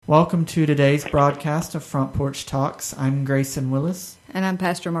Welcome to today's broadcast of Front Porch Talks. I'm Grayson Willis. And I'm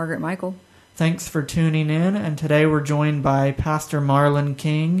Pastor Margaret Michael. Thanks for tuning in, and today we're joined by Pastor Marlon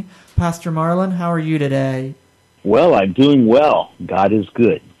King. Pastor Marlon, how are you today? Well, I'm doing well. God is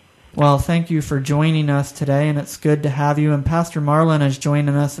good. Well, thank you for joining us today, and it's good to have you. And Pastor Marlon is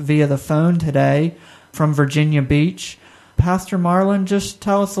joining us via the phone today from Virginia Beach. Pastor Marlon, just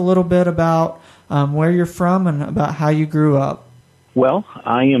tell us a little bit about where you're from and about how you grew up. Well,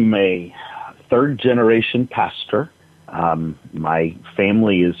 I am a third-generation pastor. My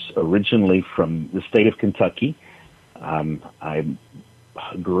family is originally from the state of Kentucky. I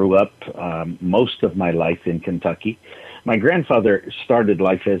grew up most of my life in Kentucky. My grandfather started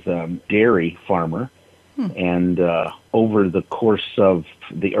life as a dairy farmer, and over the course of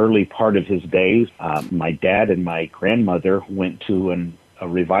the early part of his days, my dad and my grandmother went to a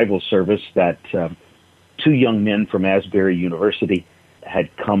revival service that two young men from Asbury University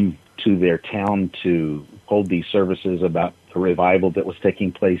had come to their town to hold these services about the revival that was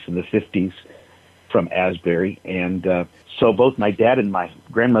taking place in the 50s from Asbury. And so both my dad and my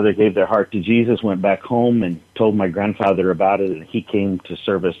grandmother gave their heart to Jesus, went back home and told my grandfather about it, and he came to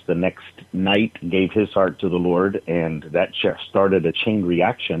service the next night, gave his heart to the Lord, and that started a chain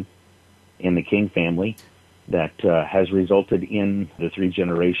reaction in the King family that has resulted in the three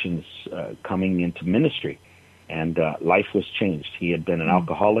generations coming into ministry. And life was changed. He had been an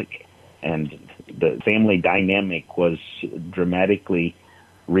alcoholic, and the family dynamic was dramatically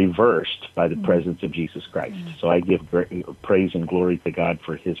reversed by the presence of Jesus Christ. So I give praise and glory to God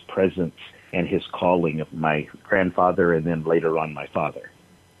for his presence and his calling of my grandfather and then later on my father.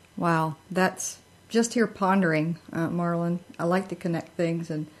 Wow, that's just here pondering, Marlon. I like to connect things.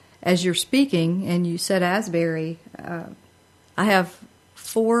 And as you're speaking, and you said Asbury, I have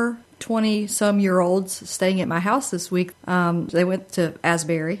 4 20-some-year-olds staying at my house this week. They went to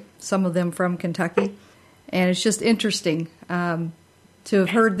Asbury, some of them from Kentucky. And it's just interesting to have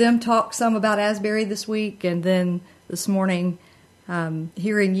heard them talk some about Asbury this week, and then this morning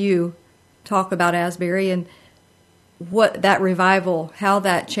hearing you talk about Asbury and what that revival, how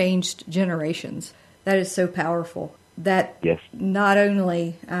that changed generations. That is so powerful. That yes. Not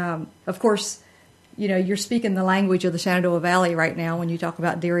only, of course, you know, you're speaking the language of the Shenandoah Valley right now when you talk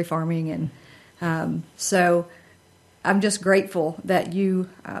about dairy farming, and so I'm just grateful that you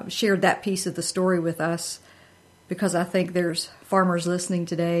shared that piece of the story with us, because I think there's farmers listening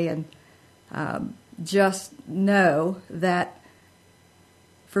today, and just know that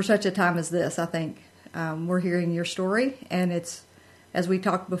for such a time as this, I think we're hearing your story, and it's, as we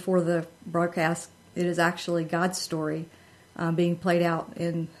talked before the broadcast, it is actually God's story being played out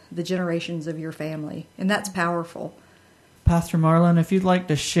in the generations of your family, and that's powerful. Pastor Marlon, if you'd like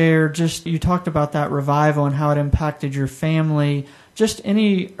to share, you talked about that revival and how it impacted your family. Just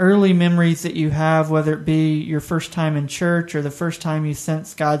any early memories that you have, whether it be your first time in church or the first time you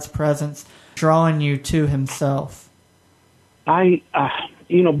sensed God's presence drawing you to himself.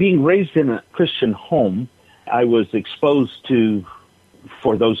 Being raised in a Christian home, I was exposed to,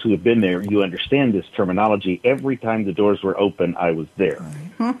 for those who have been there, you understand this terminology, every time the doors were open, I was there.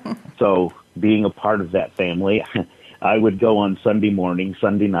 So being a part of that family, I would go on Sunday morning,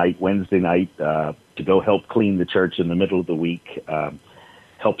 Sunday night, Wednesday night, to go help clean the church in the middle of the week,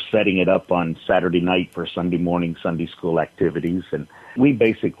 help setting it up on Saturday night for Sunday morning Sunday school activities. And we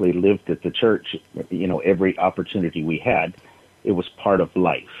basically lived at the church, every opportunity we had. It was part of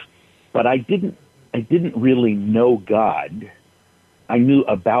life. But I didn't really know God. I knew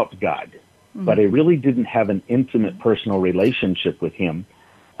about God, but I really didn't have an intimate personal relationship with him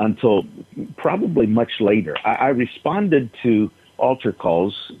until probably much later. I responded to altar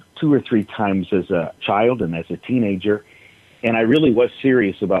calls 2 or 3 times as a child and as a teenager, and I really was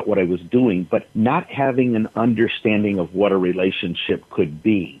serious about what I was doing, but not having an understanding of what a relationship could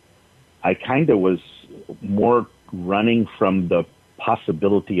be. I kind of was more running from the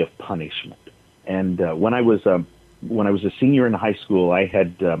possibility of punishment. And when I was a senior in high school, I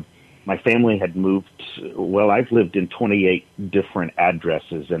had my family had moved. Well, I've lived in 28 different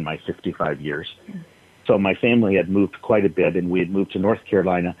addresses in my 55 years. So my family had moved quite a bit, and we had moved to North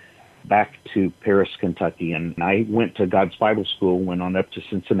Carolina, back to Paris, Kentucky. And I went to God's Bible School, went on up to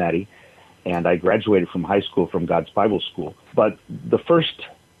Cincinnati, and I graduated from high school from God's Bible School. But the first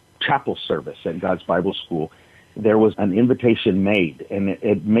chapel service at God's Bible School, there was an invitation made, and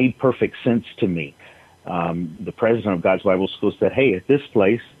it made perfect sense to me. The president of God's Bible School said, hey, at this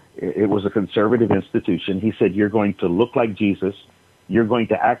place, it was a conservative institution. He said, you're going to look like Jesus. You're going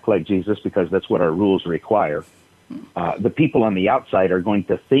to act like Jesus because that's what our rules require. The people on the outside are going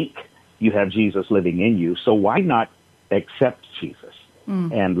to think you have Jesus living in you. So why not accept Jesus?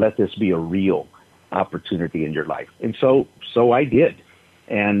 and let this be a real opportunity in your life. And so I did.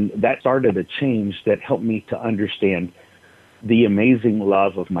 And that started a change that helped me to understand the amazing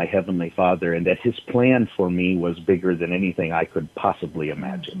love of my Heavenly Father, and that His plan for me was bigger than anything I could possibly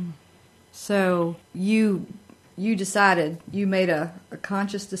imagine. So you decided, you made a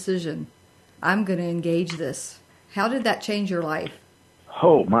conscious decision, I'm going to engage this. How did that change your life?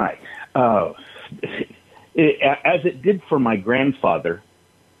 Oh, my. As it did for my grandfather,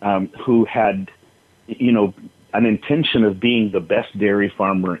 who had, an intention of being the best dairy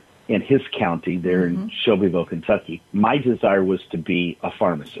farmer in his county there in Shelbyville, Kentucky. My desire was to be a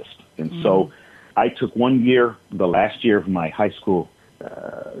pharmacist. And so I took 1 year, the last year of my high school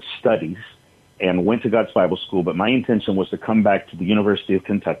studies, and went to God's Bible School. But my intention was to come back to the University of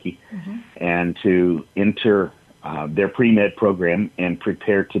Kentucky and to enter their pre-med program and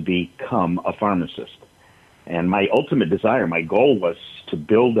prepare to become a pharmacist. And my ultimate desire, my goal was to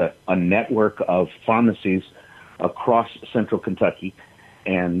build a network of pharmacies across central Kentucky.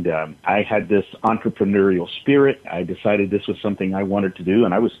 And I had this entrepreneurial spirit. I decided this was something I wanted to do,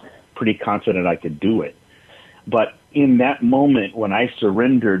 and I was pretty confident I could do it. But in that moment, when I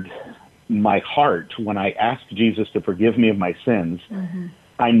surrendered my heart, when I asked Jesus to forgive me of my sins,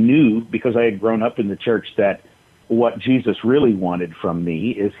 I knew, because I had grown up in the church, that what Jesus really wanted from me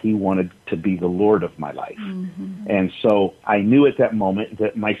is He wanted to be the Lord of my life. And so I knew at that moment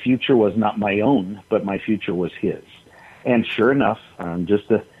that my future was not my own, but my future was His. And sure enough,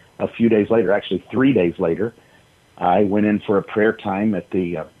 just a few days later, actually 3 days later, I went in for a prayer time at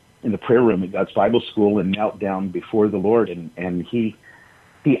in the prayer room at God's Bible School and knelt down before the Lord, and He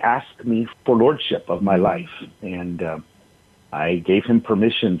asked me for lordship of my life. And I gave Him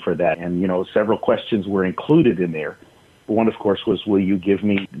permission for that. And, several questions were included in there. One, of course, was, will you give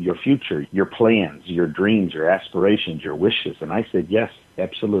me your future, your plans, your dreams, your aspirations, your wishes? And I said, yes,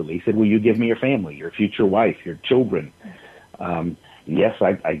 absolutely. He said, will you give me your family, your future wife, your children? Yes,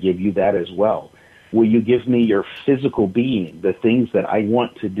 I give you that as well. Will you give me your physical being, the things that I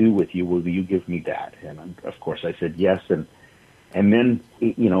want to do with you? Will you give me that? And, of course, I said yes. And then,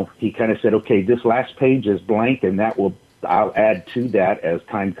 he kind of said, okay, this last page is blank, and I'll add to that as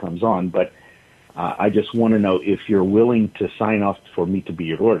time comes on. But I just want to know if you're willing to sign off for me to be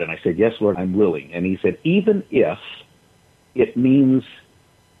your Lord. And I said, yes, Lord, I'm willing. And He said, even if it means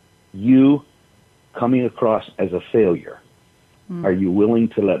you coming across as a failure, are you willing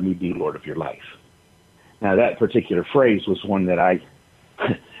to let me be Lord of your life? Now, that particular phrase was one that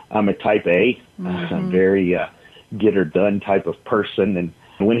I'm a type A, I'm very get-her-done type of person. And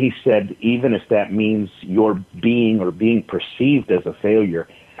when He said, even if that means your being or being perceived as a failure,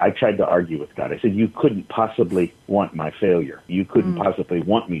 I tried to argue with God. I said, you couldn't possibly want my failure. You couldn't possibly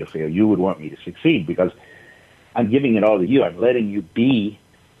want me to fail. You would want me to succeed, because I'm giving it all to you. I'm letting you be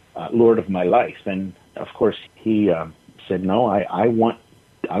Lord of my life. And, of course, He said, no, I want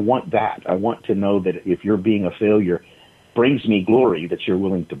that. I want to know that if you're being a failure brings me glory, that you're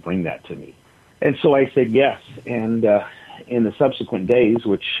willing to bring that to me. And so I said yes. And in the subsequent days,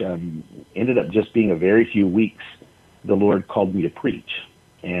 which ended up just being a very few weeks, the Lord called me to preach.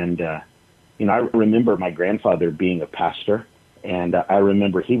 And, I remember my grandfather being a pastor, and I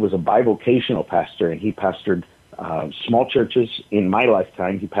remember he was a bivocational pastor, and he pastored small churches in my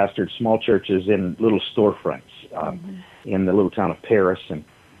lifetime. He pastored small churches in little storefronts in the little town of Paris. And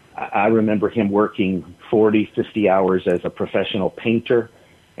I remember him working 40, 50 hours as a professional painter,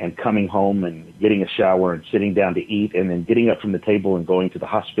 and coming home and getting a shower and sitting down to eat, and then getting up from the table and going to the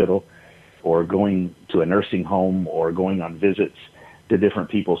hospital or going to a nursing home or going on visits to different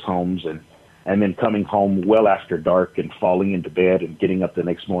people's homes, and then coming home well after dark and falling into bed and getting up the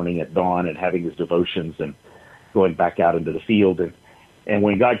next morning at dawn and having his devotions and going back out into the field. And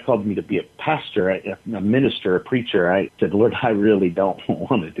when God called me to be a pastor, a minister, a preacher, I said, Lord, I really don't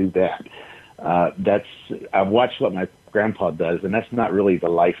want to do that. I've watched what my grandpa does, and that's not really the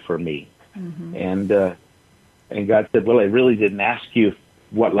life for me. And God said, well, I really didn't ask you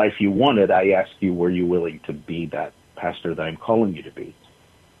what life you wanted. I asked you, were you willing to be that pastor that I'm calling you to be?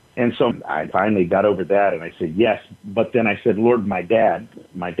 And so I finally got over that, and I said yes. But then I said, Lord, my dad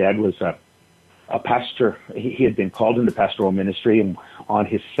was a pastor. He had been called into pastoral ministry, and on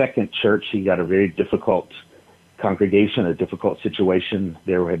his second church, he got a very difficult congregation, a difficult situation.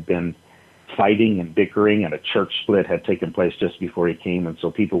 There had been fighting and bickering, and a church split had taken place just before he came, and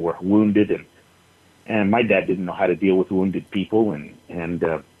so people were wounded, and my dad didn't know how to deal with wounded people, and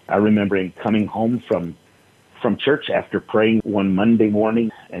I remember him coming home from church after praying one Monday morning,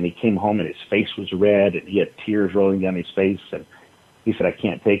 and he came home and his face was red, and he had tears rolling down his face, and he said, I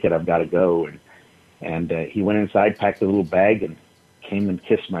can't take it, I've got to go. And he went inside, packed a little bag, came and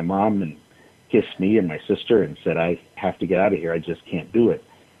kissed my mom and kissed me and my sister and said, I have to get out of here. I just can't do it.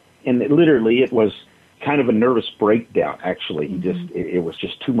 And it was kind of a nervous breakdown, actually. It was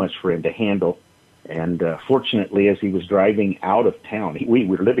just too much for him to handle. And fortunately, as he was driving out of town, we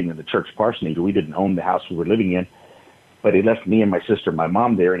were living in the church parsonage. We didn't own the house we were living in, but he left me and my sister and my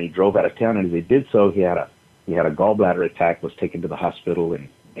mom there, and he drove out of town. And as he did so, he had a gallbladder attack, was taken to the hospital,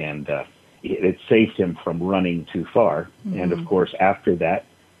 and it saved him from running too far. And of course, after that,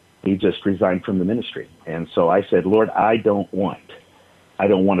 he just resigned from the ministry. And so I said, Lord, I don't want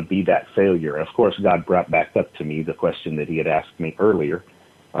to be that failure. Of course, God brought back up to me the question that he had asked me earlier: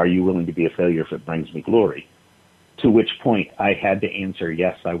 are you willing to be a failure if it brings me glory? To which point I had to answer,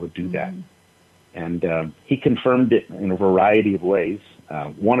 yes, I would do that. And he confirmed it in a variety of ways,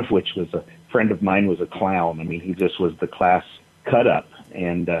 one of which was a friend of mine was a clown. I mean, he just was the class cut up.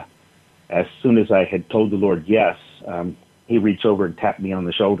 And as soon as I had told the Lord yes, he reached over and tapped me on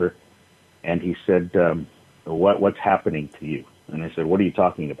the shoulder, and he said, what's happening to you? And I said, what are you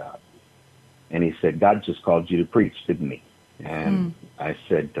talking about? And he said, God just called you to preach, didn't he? And I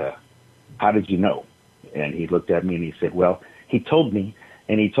said, how did you know? And he looked at me and he said, well, he told me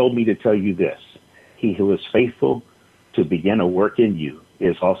to tell you this: he who is faithful to begin a work in you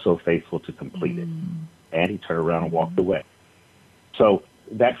is also faithful to complete it. And he turned around and walked away. So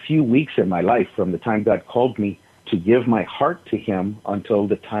that few weeks in my life, from the time God called me to give my heart to him until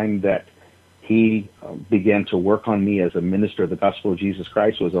the time that he began to work on me as a minister of the gospel of Jesus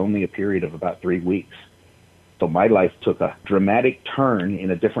Christ, was only a period of about 3 weeks. So my life took a dramatic turn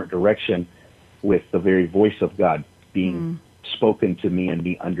in a different direction, with the very voice of God being spoken to me and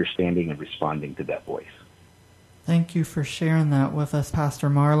me understanding and responding to that voice. Thank you for sharing that with us, Pastor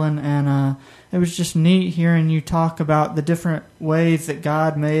Marlon. And it was just neat hearing you talk about the different ways that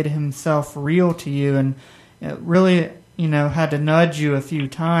God made himself real to you, and it really, had to nudge you a few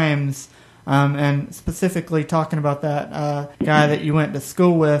times. And specifically talking about that guy that you went to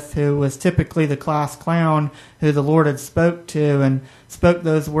school with, who was typically the class clown, who the Lord had spoke to and spoke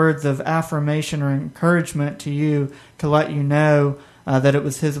those words of affirmation or encouragement to you to let you know that it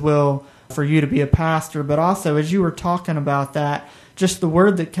was his will for you to be a pastor. But also, as you were talking about that, just the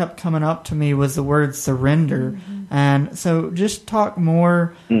word that kept coming up to me was the word surrender. And so just talk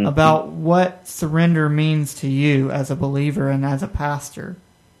more about what surrender means to you as a believer and as a pastor.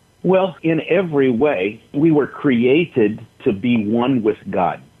 Well, in every way, we were created to be one with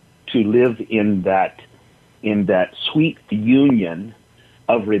God, to live in that sweet union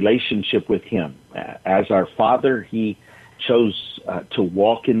of relationship with him. As our Father, he chose to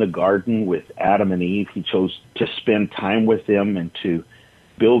walk in the garden with Adam and Eve. He chose to spend time with them and to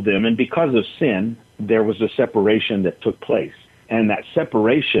build them. And because of sin, there was a separation that took place. And that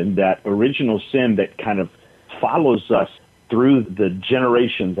separation, that original sin that kind of follows us through the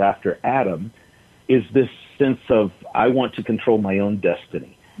generations after Adam, is this sense of, I want to control my own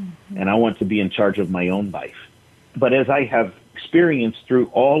destiny, and I want to be in charge of my own life. But as I have experienced through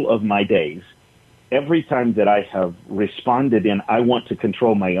all of my days, every time that I have responded in, I want to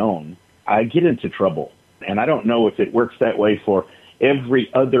control my own, I get into trouble. And I don't know if it works that way for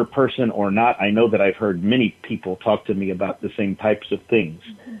every other person or not. I know that I've heard many people talk to me about the same types of things.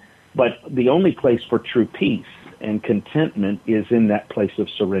 But the only place for true peace and contentment is in that place of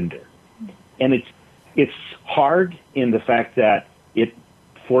surrender. And it's hard in the fact that it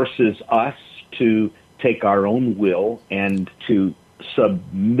forces us to take our own will and to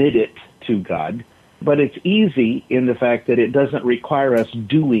submit it to God. But it's easy in the fact that it doesn't require us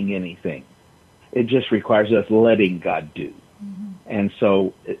doing anything. It just requires us letting God do. And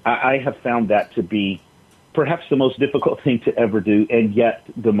so I have found that to be perhaps the most difficult thing to ever do, and yet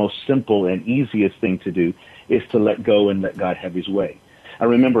the most simple and easiest thing to do is to let go and let God have his way. I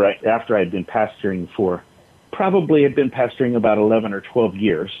remember after I had been pastoring about 11 or 12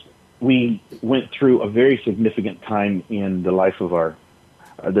 years, we went through a very significant time in the life of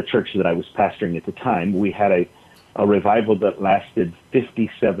the church that I was pastoring at the time. We had a revival that lasted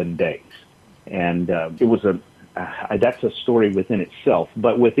 57 days. And it was that's a story within itself.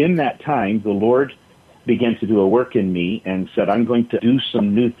 But within that time, the Lord began to do a work in me and said, I'm going to do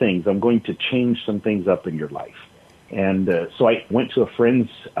some new things. I'm going to change some things up in your life. And so I went to a friend's,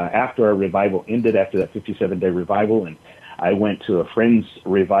 after our revival ended, after that 57-day revival, and I went to a friend's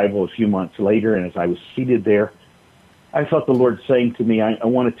revival a few months later, and as I was seated there, I felt the Lord saying to me, I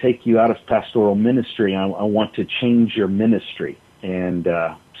want to take you out of pastoral ministry. I want to change your ministry. And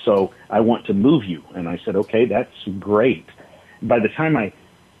so I want to move you. And I said, okay, that's great. By the time I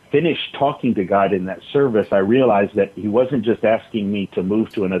finished talking to God in that service, I realized that he wasn't just asking me to move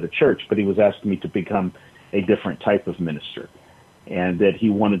to another church, but he was asking me to become a different type of minister. and that he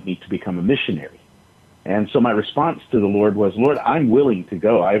wanted me to become a missionary. And so my response to the Lord was, Lord, I'm willing to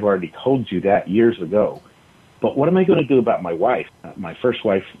go. I've already told you that years ago. But what am I going to do about my wife? My first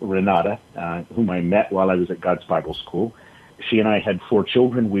wife, Renata, whom I met while I was at God's Bible School. She and I had 4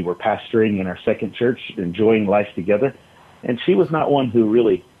 children. We were pastoring in our second church, enjoying life together. And she was not one who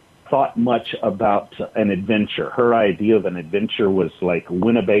really thought much about an adventure. Her idea of an adventure was like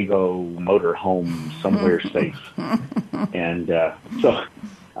Winnebago motorhome somewhere safe. And so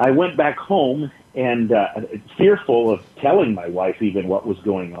I went back home and fearful of telling my wife even what was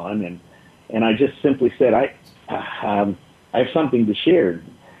going on. And I just simply said, I have something to share.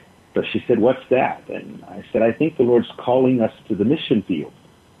 So she said, what's that? And I said, I think the Lord's calling us to the mission field.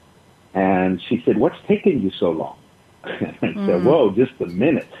 And she said, what's taking you so long? And I said, whoa, just a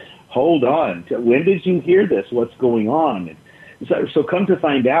minute. Hold on. When did you hear this? What's going on? And so come to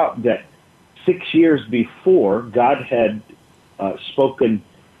find out that 6 years before, God had spoken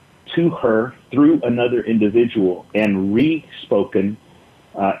to her through another individual and re-spoken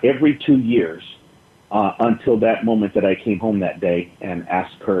every 2 years until that moment that I came home that day and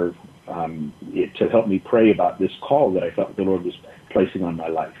asked her to help me pray about this call that I felt the Lord was placing on my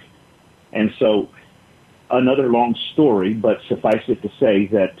life. And so another long story, but suffice it to say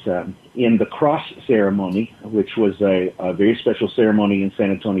that in the cross ceremony, which was a very special ceremony in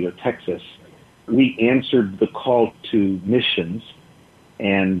San Antonio, Texas, we answered the call to missions.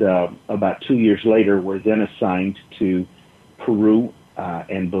 And about 2 years later, we're then assigned to Peru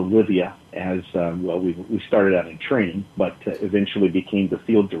and Bolivia as, we started out in training, but eventually became the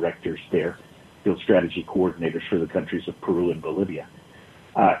field directors there, field strategy coordinators for the countries of Peru and Bolivia.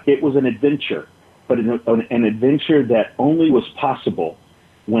 It was an adventure, but an adventure that only was possible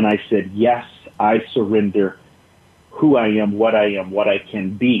when I said, yes, I surrender who I am, what I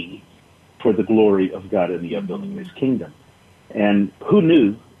can be for the glory of God and the upbuilding of his kingdom. And who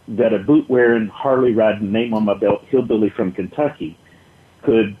knew that a boot-wearing, Harley-riding, name-on-my-belt hillbilly from Kentucky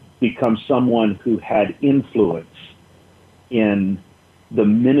could become someone who had influence in the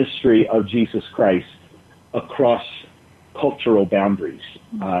ministry of Jesus Christ across cultural boundaries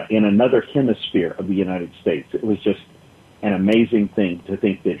in another hemisphere of the United States. It was just an amazing thing to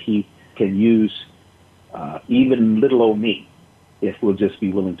think that he can use even little old me if we'll just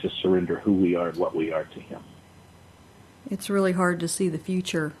be willing to surrender who we are and what we are to him. It's really hard to see the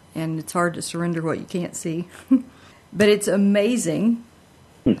future, and it's hard to surrender what you can't see. But it's amazing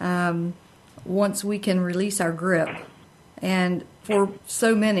once we can release our grip. And for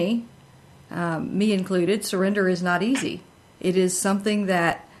so many, me included, surrender is not easy. It is something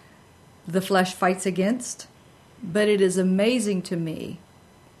that the flesh fights against. But it is amazing to me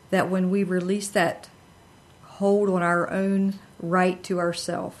that when we release that hold on our own right to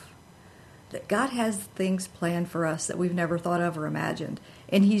ourselves, that God has things planned for us that we've never thought of or imagined.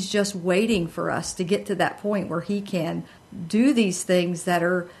 And he's just waiting for us to get to that point where he can do these things that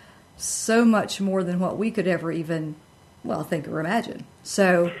are so much more than what we could ever even, think or imagine.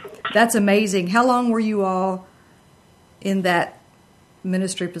 So that's amazing. How long were you all in that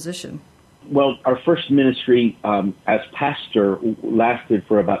ministry position? Well, our first ministry as pastor lasted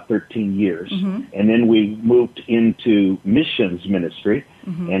for about 13 years. Mm-hmm. And then we moved into missions ministry,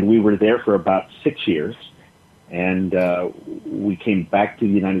 mm-hmm. and we were there for about 6 years. And we came back to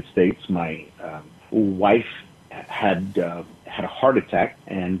the United States. My wife had a heart attack,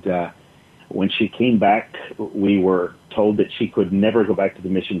 and when she came back, we were told that she could never go back to the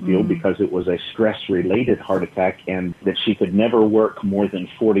mission field mm-hmm. because it was a stress-related heart attack, and that she could never work more than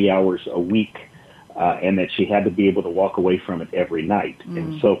 40 hours a week, and that she had to be able to walk away from it every night. Mm-hmm.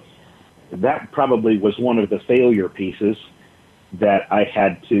 And so that probably was one of the failure pieces that I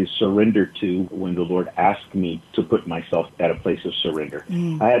had to surrender to when the Lord asked me to put myself at a place of surrender.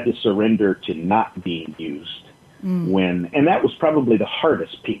 Mm. I had to surrender to not being used and that was probably the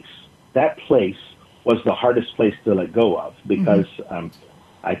hardest piece. That place was the hardest place to let go of because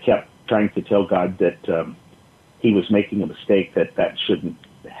I kept trying to tell God that he was making a mistake, that shouldn't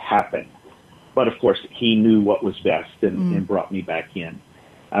happen. But of course, he knew what was best and brought me back in.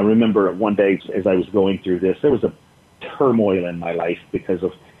 I remember one day as I was going through this, there was a turmoil in my life because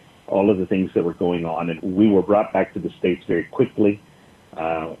of all of the things that were going on. And we were brought back to the States very quickly.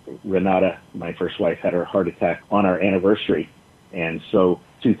 Renata, my first wife, had her heart attack on our anniversary. And so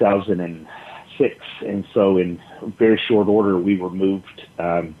 2006. And so in very short order, we were moved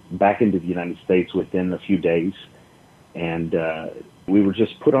back into the United States within a few days. And we were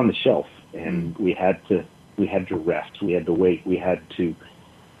just put on the shelf. And we had to rest. We had to wait. We had to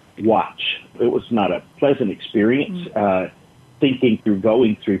watch. It was not a pleasant experience,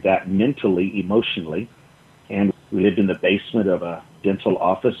 going through that mentally, emotionally. And We lived in the basement of a dental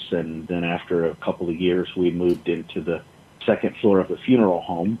office, and then after a couple of years, we moved into the second floor of the funeral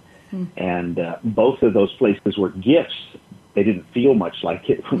home. And both of those places were gifts. They didn't feel much like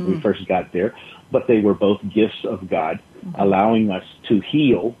it when we first got there, but they were both gifts of God, allowing us to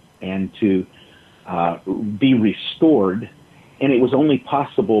heal and to be restored. And it was only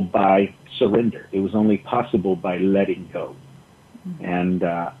possible by surrender. It was only possible by letting go. And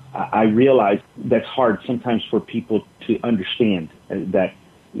I realize that's hard sometimes for people to understand that,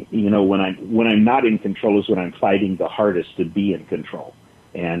 when I'm not in control is when I'm fighting the hardest to be in control.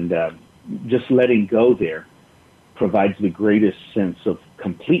 And just letting go there provides the greatest sense of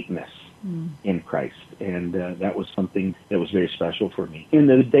completeness in Christ. And that was something that was very special for me. In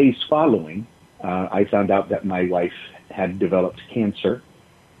the days following, I found out that my wife had developed cancer,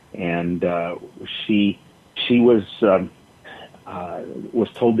 and she was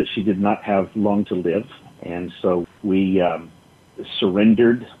told that she did not have long to live. And so we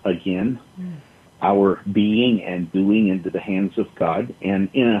surrendered again our being and doing into the hands of God. And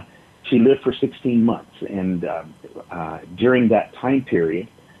she lived for 16 months. And during that time period,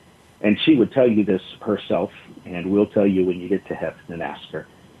 and she would tell you this herself, and we'll tell you when you get to heaven and ask her,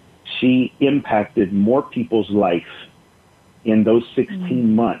 she impacted more people's life in those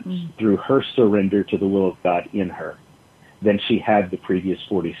 16 months through her surrender to the will of God in her than she had the previous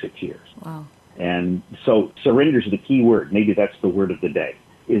 46 years. Wow. And so surrender is the key word. Maybe that's the word of the day,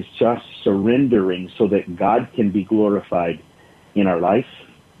 is just surrendering so that God can be glorified in our life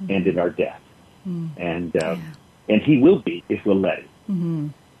and in our death. And he will be if we'll let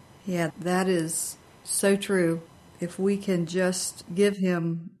him. Yeah, that is so true. If we can just give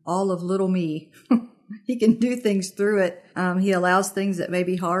him all of little me, he can do things through it. He allows things that may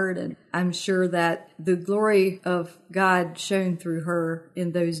be hard, and I'm sure that the glory of God shone through her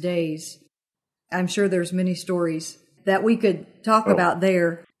in those days. I'm sure there's many stories that we could talk about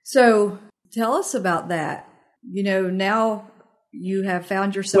there. So tell us about that. Now you have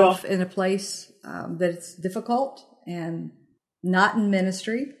found yourself in a place that it's difficult and not in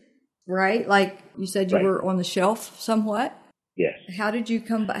ministry, right? Like you said, you were on the shelf somewhat. Yes. How did you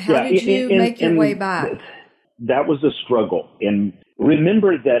come back? How did you make your way back? That was a struggle. And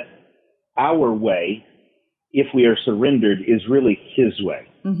remember that our way, if we are surrendered, is really his way.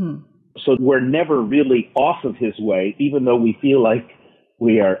 So we're never really off of his way, even though we feel like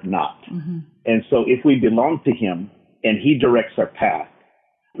we are not. And so if we belong to him and he directs our path,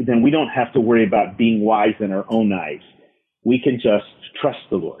 then we don't have to worry about being wise in our own eyes. We can just trust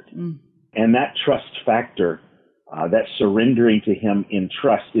the Lord. And that trust factor, that surrendering to him in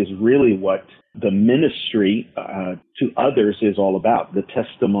trust, is really what the ministry to others is all about, the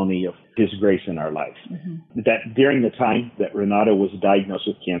testimony of his grace in our life. That during the time that Renata was diagnosed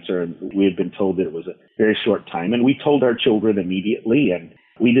with cancer, and we had been told that it was a very short time, and we told our children immediately, and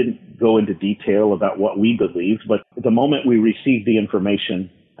we didn't go into detail about what we believed, but the moment we received the information,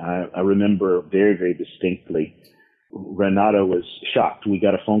 I remember very, very distinctly, Renata was shocked. We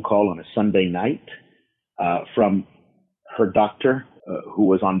got a phone call on a Sunday night from her doctor who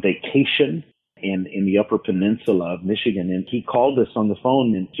was on vacation in the Upper Peninsula of Michigan. And he called us on the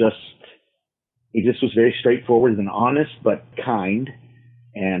phone and he just was very straightforward and honest, but kind,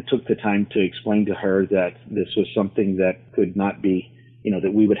 and took the time to explain to her that this was something that could not be,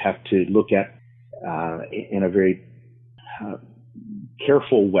 that we would have to look at in a very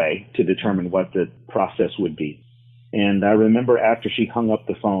careful way to determine what the process would be. And I remember after she hung up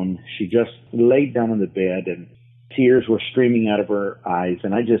the phone, she just laid down on the bed and tears were streaming out of her eyes.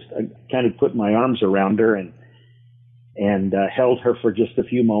 And I kind of put my arms around her and held her for just a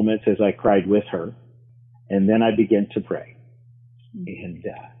few moments as I cried with her. And then I began to pray. And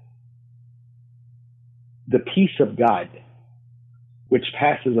the peace of God, which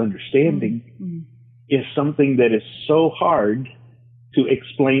passes understanding, is something that is so hard to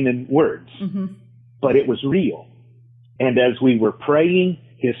explain in words. But it was real. And as we were praying,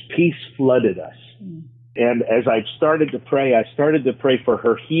 his peace flooded us. And as I started to pray for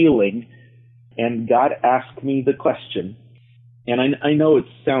her healing, and God asked me the question, and I know it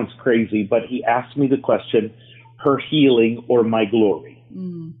sounds crazy, but he asked me the question, her healing or my glory?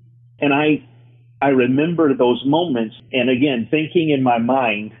 And I remember those moments, and again, thinking in my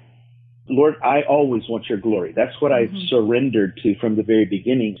mind, Lord, I always want your glory. That's what I've surrendered to from the very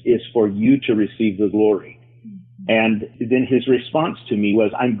beginning, is for you to receive the glory. And then his response to me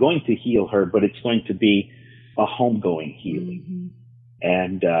was, I'm going to heal her, but it's going to be a homegoing healing.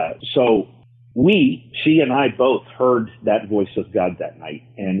 And so she and I both heard that voice of God that night,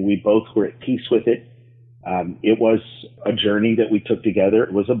 and we both were at peace with it. It was a journey that we took together.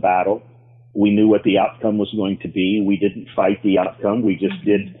 It was a battle. We knew what the outcome was going to be. We didn't fight the outcome. We just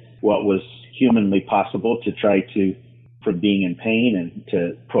did what was humanly possible to try to, from being in pain and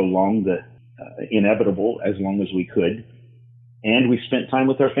to prolong the inevitable as long as we could. And we spent time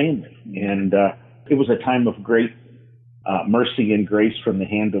with our family. And it was a time of great mercy and grace from the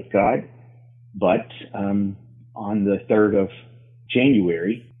hand of God. But on the 3rd of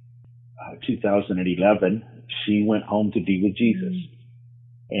January, 2011, she went home to be with Jesus.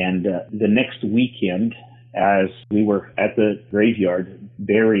 And the next weekend, as we were at the graveyard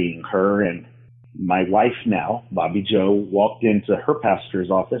burying her, and my wife now, Bobby Joe, walked into her pastor's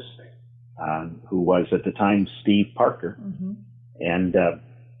office, who was at the time Steve Parker, and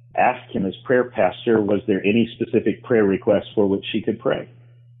asked him as prayer pastor, was there any specific prayer request for which she could pray?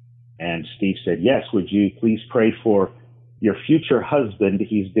 And Steve said, yes, would you please pray for your future husband?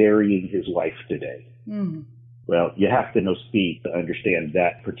 He's burying his wife today. Well, you have to know Steve to understand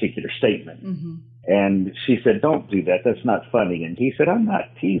that particular statement. And she said, don't do that. That's not funny. And he said, I'm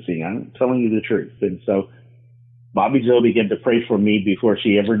not teasing. I'm telling you the truth. And so Bobby Joe began to pray for me before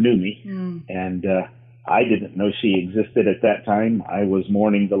she ever knew me. And I didn't know she existed at that time. I was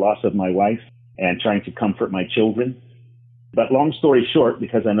mourning the loss of my wife and trying to comfort my children. But long story short,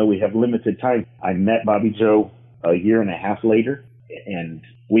 because I know we have limited time, I met Bobby Joe a year and a half later, and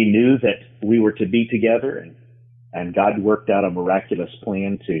we knew that we were to be together, and God worked out a miraculous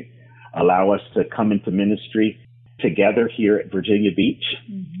plan to allow us to come into ministry together here at Virginia Beach.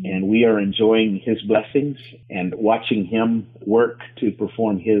 And we are enjoying his blessings and watching him work to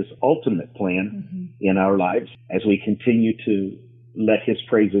perform his ultimate plan in our lives as we continue to let his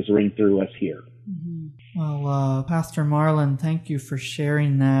praises ring through us here. Well, Pastor Marlon, thank you for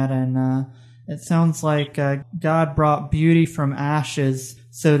sharing that. And it sounds like God brought beauty from ashes,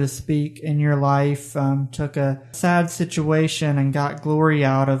 so to speak, in your life, took a sad situation and got glory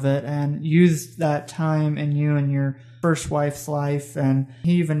out of it, and used that time in you and your first wife's life. And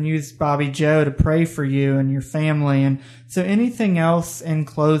he even used Bobby Joe to pray for you and your family. And so anything else in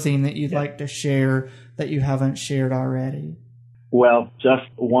closing that you'd like to share that you haven't shared already? Well, just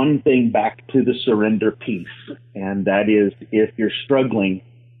one thing back to the surrender piece, and that is if you're struggling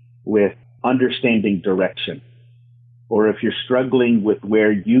with understanding direction, or if you're struggling with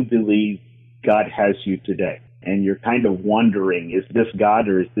where you believe God has you today, and you're kind of wondering, is this God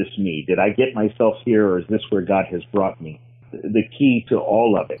or is this me? Did I get myself here, or is this where God has brought me? The key to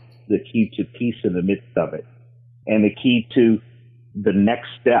all of it, the key to peace in the midst of it, and the key to the next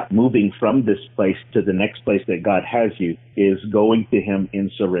step, moving from this place to the next place that God has you, is going to him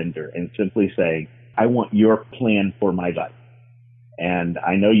in surrender and simply saying, I want your plan for my life. And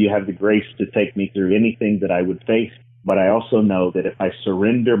I know you have the grace to take me through anything that I would face, but I also know that if I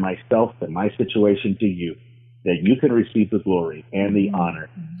surrender myself and my situation to you, that you can receive the glory and the honor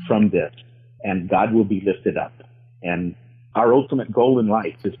from this, and God will be lifted up. And our ultimate goal in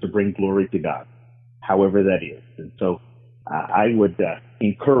life is to bring glory to God, however that is. And so I would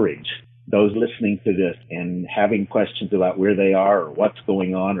encourage those listening to this and having questions about where they are or what's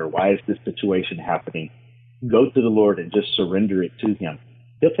going on or why is this situation happening, go to the Lord and just surrender it to him.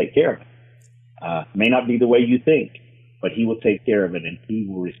 He'll take care of it. May not be the way you think, but he will take care of it, and he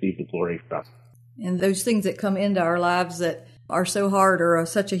will receive the glory from it. And those things that come into our lives that are so hard are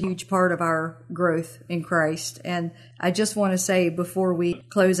such a huge part of our growth in Christ. And I just want to say before we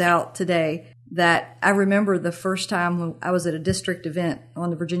close out today that I remember the first time when I was at a district event on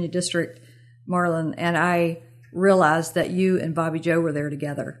the Virginia District, Marlon, and I realized that you and Bobby Joe were there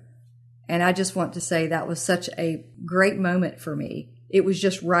together. And I just want to say that was such a great moment for me. It was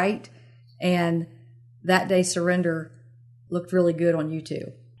just right. And that day, surrender looked really good on you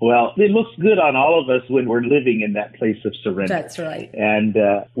too. Well, it looks good on all of us when we're living in that place of surrender. That's right. And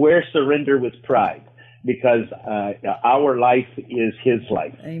where surrender with pride, because our life is his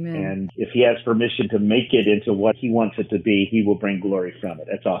life. Amen. And if he has permission to make it into what he wants it to be, he will bring glory from it.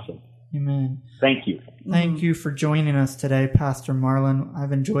 That's awesome. Amen. Thank you. Thank you for joining us today, Pastor Marlon.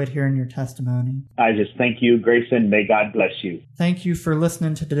 I've enjoyed hearing your testimony. I just thank you, Grayson. May God bless you. Thank you for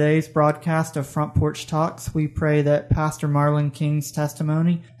listening to today's broadcast of Front Porch Talks. We pray that Pastor Marlon King's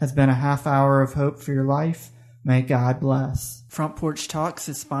testimony has been a half hour of hope for your life. May God bless. Front Porch Talks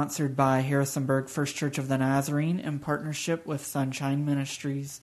is sponsored by Harrisonburg First Church of the Nazarene in partnership with Sunshine Ministries.